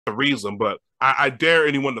the reason, but I dare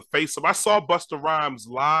anyone to face him. I saw Busta Rhymes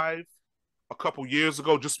live a couple years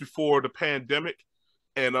ago, just before the pandemic,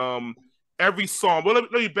 and every song. Well,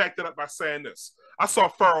 let me back that up by saying this: I saw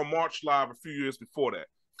Pharoah March live a few years before that.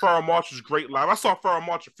 Pharoah March was great live. I saw Pharoah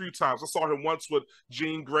March a few times. I saw him once with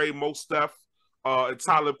Jean Grey, Mos Def, and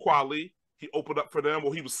Talib Kweli. He opened up for them,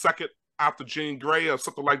 or he was second after Jean Grey or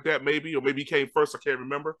something like that, maybe, or maybe he came first. I can't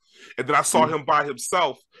remember. And then I saw him by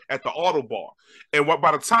himself at the Auto Bar. And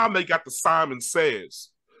by the time they got to Simon Says,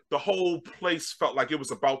 the whole place felt like it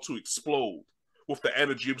was about to explode with the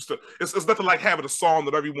energy. It's nothing like having a song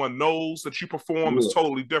that everyone knows that you perform. Is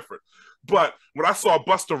totally different. But when I saw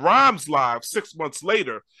Busta Rhymes live 6 months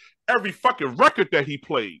later, every fucking record that he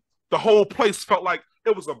played, the whole place felt like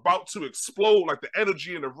it was about to explode. Like the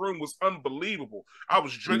energy in the room was unbelievable. I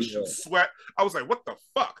was drenched in sweat. I was like, what the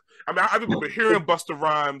fuck? I mean, I remember hearing Busta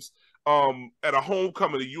Rhymes at a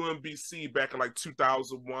homecoming at UMBC back in like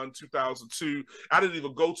 2001, 2002. I didn't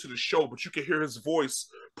even go to the show, but you could hear his voice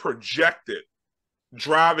projected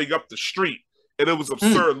driving up the street. And it was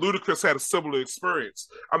absurd. Ludacris had a similar experience.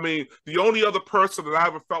 I mean, the only other person that I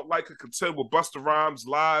ever felt like could contend with Busta Rhymes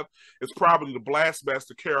live is probably the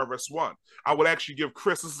Blastmaster KRS-One. I would actually give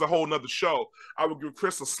Chris, this is a whole nother show, I would give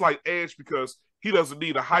Chris a slight edge because he doesn't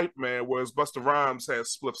need a hype man, whereas Busta Rhymes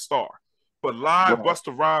has Spliff Star. But live,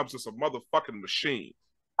 Busta Rhymes is a motherfucking machine.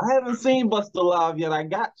 I haven't seen Busta live yet. I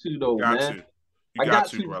got to though, man. You got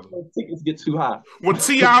to, brother. Tickets get too high. When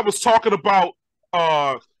T.I. was talking about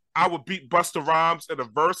I would beat Busta Rhymes in the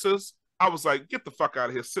verses, I was like, get the fuck out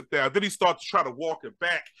of here, sit down. Then he started to try to walk it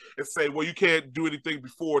back and say, well, you can't do anything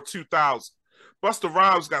before 2000. Busta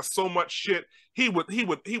Rhymes got so much shit, he would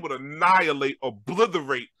annihilate,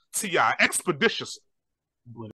 obliterate T.I. expeditiously.